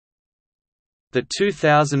The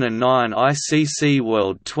 2009 ICC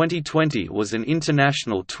World Twenty20 was an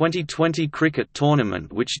international 2020 cricket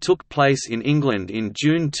tournament which took place in England in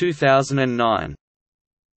June 2009.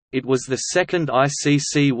 It was the second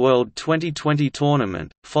ICC World Twenty20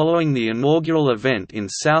 tournament, following the inaugural event in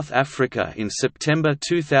South Africa in September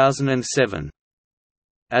 2007.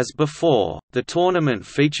 As before, the tournament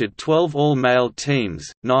featured 12 all-male teams,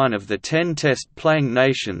 9 of the 10 test-playing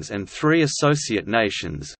nations and 3 associate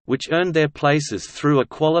nations, which earned their places through a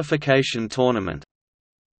qualification tournament.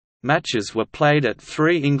 Matches were played at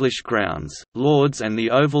 3 English grounds, Lord's and the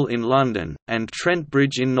Oval in London, and Trent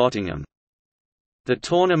Bridge in Nottingham. The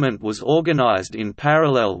tournament was organised in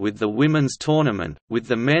parallel with the women's tournament, with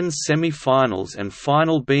the men's semi-finals and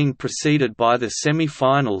final being preceded by the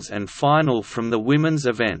semi-finals and final from the women's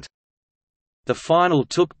event. The final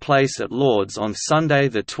took place at Lord's on Sunday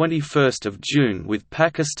 21 June, with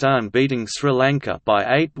Pakistan beating Sri Lanka by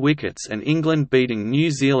 8 wickets and England beating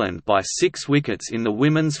New Zealand by 6 wickets in the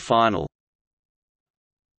women's final.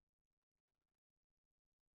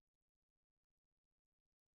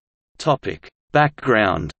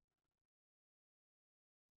 Background.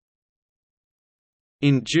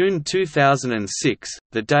 In June 2006,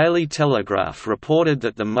 the Daily Telegraph reported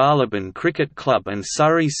that the Marylebone Cricket Club and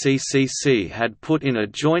Surrey CCC had put in a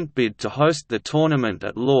joint bid to host the tournament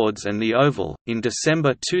at Lord's and the Oval. In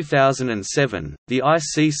December 2007, the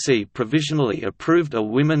ICC provisionally approved a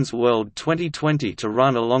Women's World Twenty20 to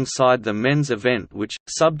run alongside the men's event, which,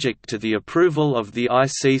 subject to the approval of the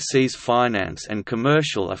ICC's Finance and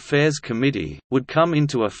Commercial Affairs Committee, would come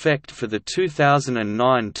into effect for the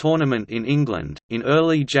 2009 tournament in England. In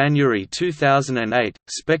early January 2008,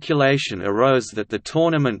 speculation arose that the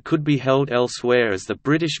tournament could be held elsewhere, as the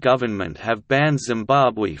British government have banned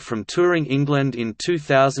Zimbabwe from touring England in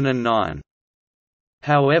 2009.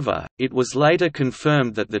 However, it was later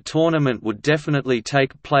confirmed that the tournament would definitely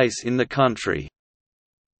take place in the country.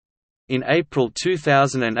 In April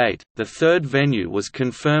 2008, the third venue was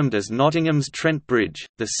confirmed as Nottingham's Trent Bridge.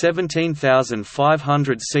 The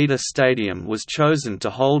 17,500-seater stadium was chosen to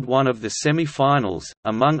hold one of the semi-finals,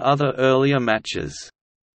 among other earlier matches.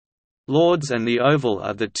 Lord's and the Oval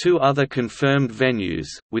are the 2 other confirmed venues,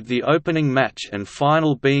 with the opening match and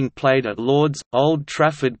final being played at Lord's. Old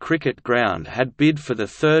Trafford Cricket Ground had bid for the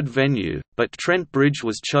third venue, but Trent Bridge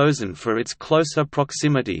was chosen for its closer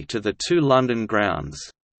proximity to the 2 London grounds.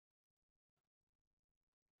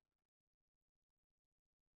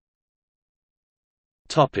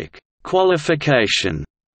 Qualification.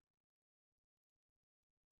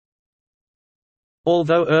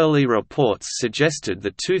 Although early reports suggested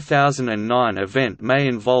the 2009 event may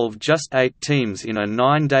involve just 8 teams in a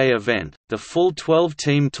 9-day event, the full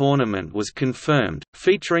 12-team tournament was confirmed,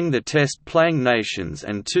 featuring the test-playing nations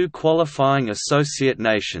and 2 qualifying associate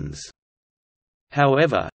nations.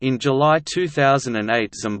 However, in July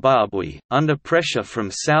 2008, Zimbabwe, under pressure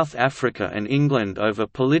from South Africa and England over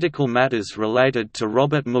political matters related to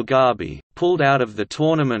Robert Mugabe, pulled out of the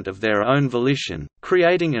tournament of their own volition,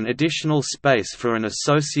 creating an additional space for an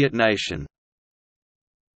associate nation.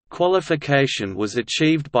 Qualification was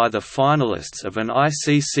achieved by the finalists of an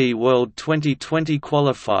ICC World Twenty20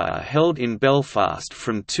 qualifier held in Belfast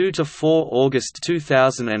from 2 to 4 August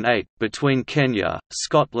 2008, between Kenya,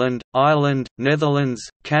 Scotland, Ireland, Netherlands,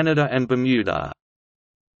 Canada and Bermuda.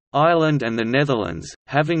 Ireland and the Netherlands,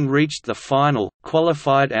 having reached the final,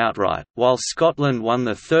 qualified outright, while Scotland won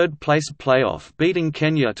the third-place playoff, beating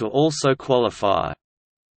Kenya to also qualify.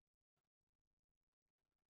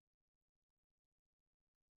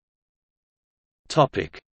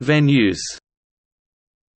 Venues.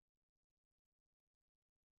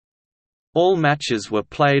 All matches were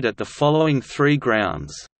played at the following 3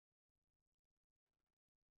 grounds.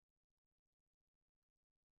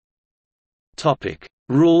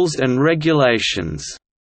 Rules and regulations.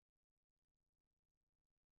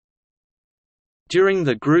 During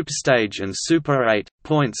the group stage and Super 8,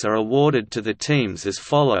 points are awarded to the teams as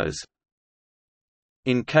follows.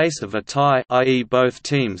 In case of a tie, i.e. both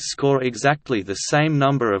teams score exactly the same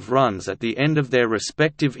number of runs at the end of their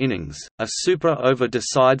respective innings, a super over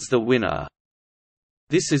decides the winner.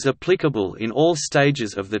 This is applicable in all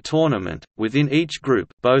stages of the tournament. Within each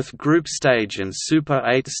group, both group stage and Super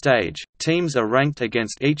 8 stage, teams are ranked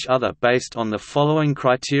against each other based on the following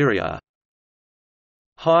criteria: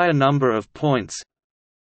 higher number of points,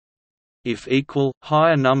 if equal,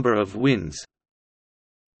 higher number of wins,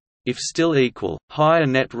 if still equal, higher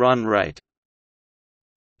net run rate,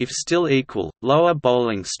 if still equal, lower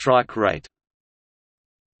bowling strike rate,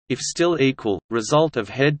 if still equal, result of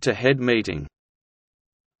head-to-head meeting.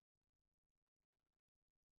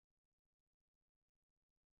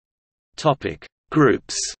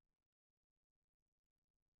 Groups.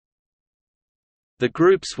 The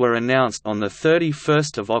groups were announced on 31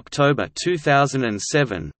 October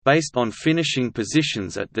 2007, based on finishing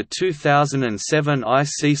positions at the 2007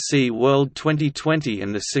 ICC World Twenty20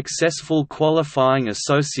 and the successful qualifying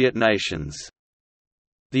associate nations.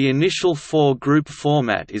 The initial four-group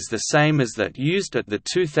format is the same as that used at the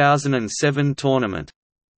 2007 tournament.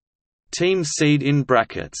 Team seed in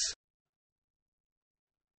brackets.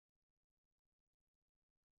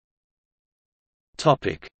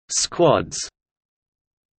 Squads.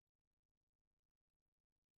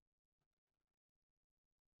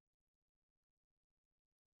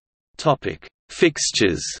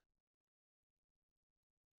 Fixtures.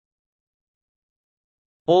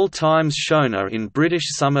 All times shown are in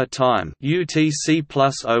British Summer Time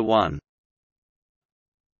 (UTC+01).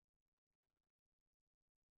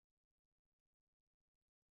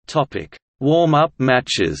 Warm-up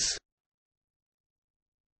matches.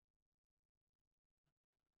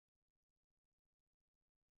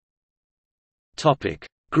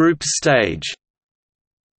 Group stage.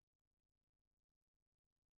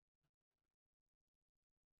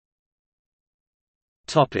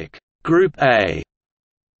 Group A.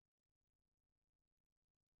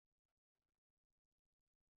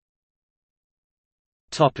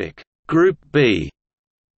 Group B.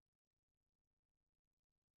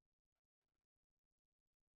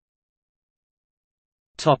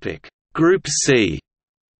 Group C.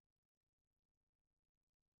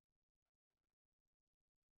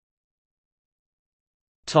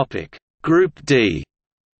 Group D.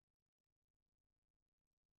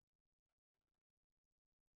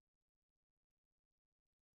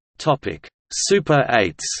 Super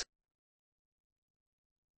 8s.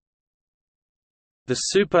 The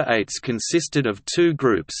Super 8s consisted of two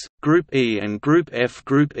groups, Group E and Group F.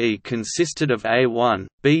 Group E consisted of A1,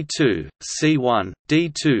 B2, C1,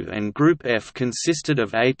 D2 and Group F consisted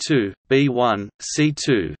of A2, B1,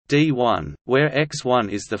 C2, D1, where X1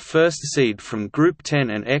 is the first seed from Group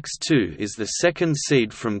 10 and X2 is the second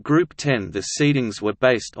seed from Group 10. The seedings were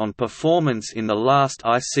based on performance in the last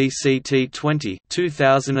ICC T20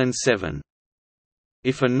 2007.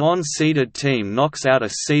 If a non-seeded team knocks out a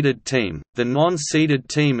seeded team, the non-seeded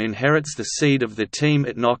team inherits the seed of the team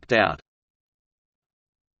it knocked out.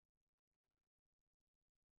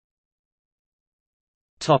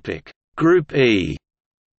 Group E.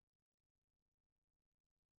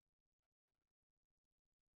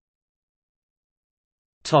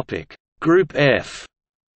 Group F.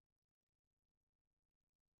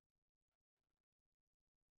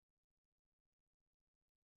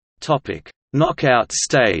 Knockout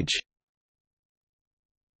stage.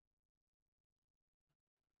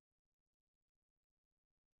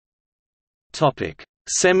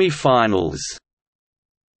 Semi-finals.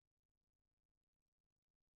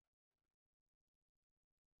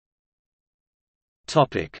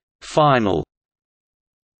 Final.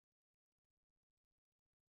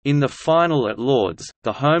 In the final at Lord's,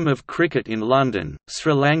 the home of cricket in London,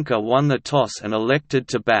 Sri Lanka won the toss and elected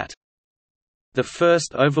to bat. The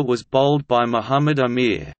first over was bowled by Muhammad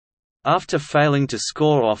Amir. After failing to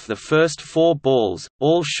score off the first four balls,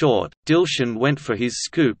 all short, Dilshan went for his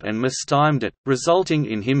scoop and mistimed it, resulting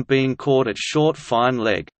in him being caught at short fine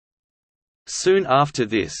leg. Soon after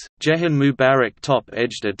this, Jehan Mubarak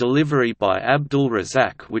top-edged a delivery by Abdul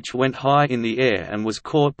Razak which went high in the air and was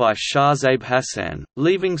caught by Shahzaib Hassan,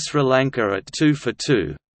 leaving Sri Lanka at 2 for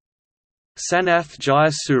 2. Sanath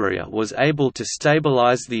Jayasuriya was able to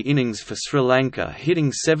stabilise the innings for Sri Lanka,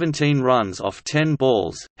 hitting 17 runs off 10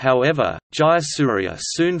 balls. However, Jayasuriya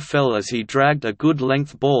soon fell as he dragged a good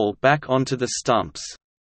length ball back onto the stumps.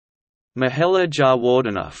 Mahela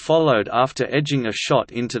Jayawardena followed after edging a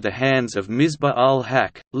shot into the hands of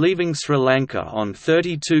Misbah-ul-Haq, leaving Sri Lanka on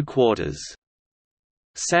 32 quarters.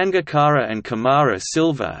 Sangakkara and Kumara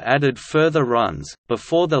Silva added further runs,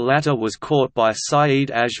 before the latter was caught by Saeed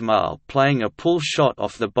Ajmal playing a pull shot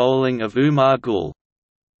off the bowling of Umar Gul.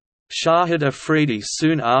 Shahid Afridi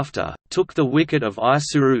soon after, took the wicket of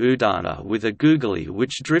Isuru Udana with a googly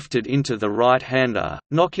which drifted into the right-hander,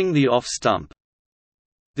 knocking the off-stump.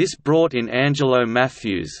 This brought in Angelo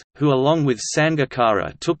Matthews, who along with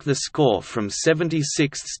Sangakkara took the score from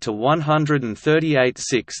 76 to 138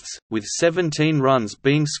 sixths, with 17 runs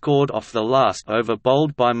being scored off the last over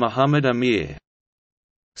bowled by Muhammad Amir.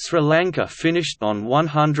 Sri Lanka finished on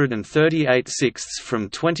 138 sixths from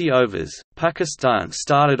 20 overs. Pakistan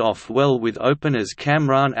started off well with openers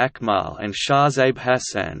Kamran Akmal and Shahzaib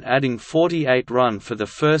Hassan adding 48 run for the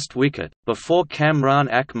first wicket, before Kamran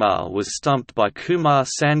Akmal was stumped by Kumar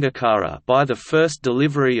Sangakkara by the first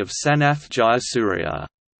delivery of Sanath Jayasuriya.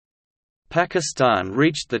 Pakistan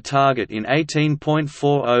reached the target in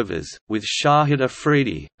 18.4 overs, with Shahid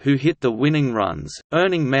Afridi, who hit the winning runs,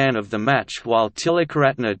 earning man of the match, while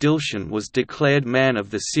Tilakaratne Dilshan was declared man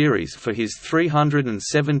of the series for his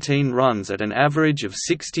 317 runs at an average of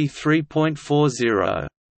 63.40.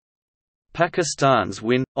 Pakistan's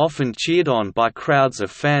win, often cheered on by crowds of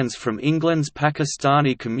fans from England's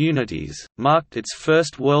Pakistani communities, marked its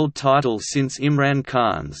first world title since Imran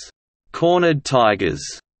Khan's "Cornered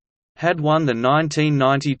Tigers" had won the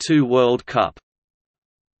 1992 World Cup.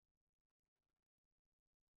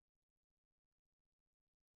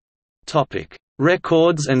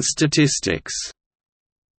 Records and statistics.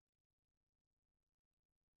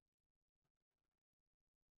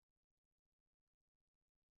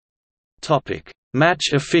 Match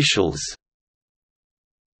officials.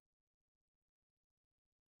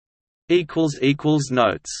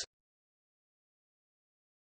 Notes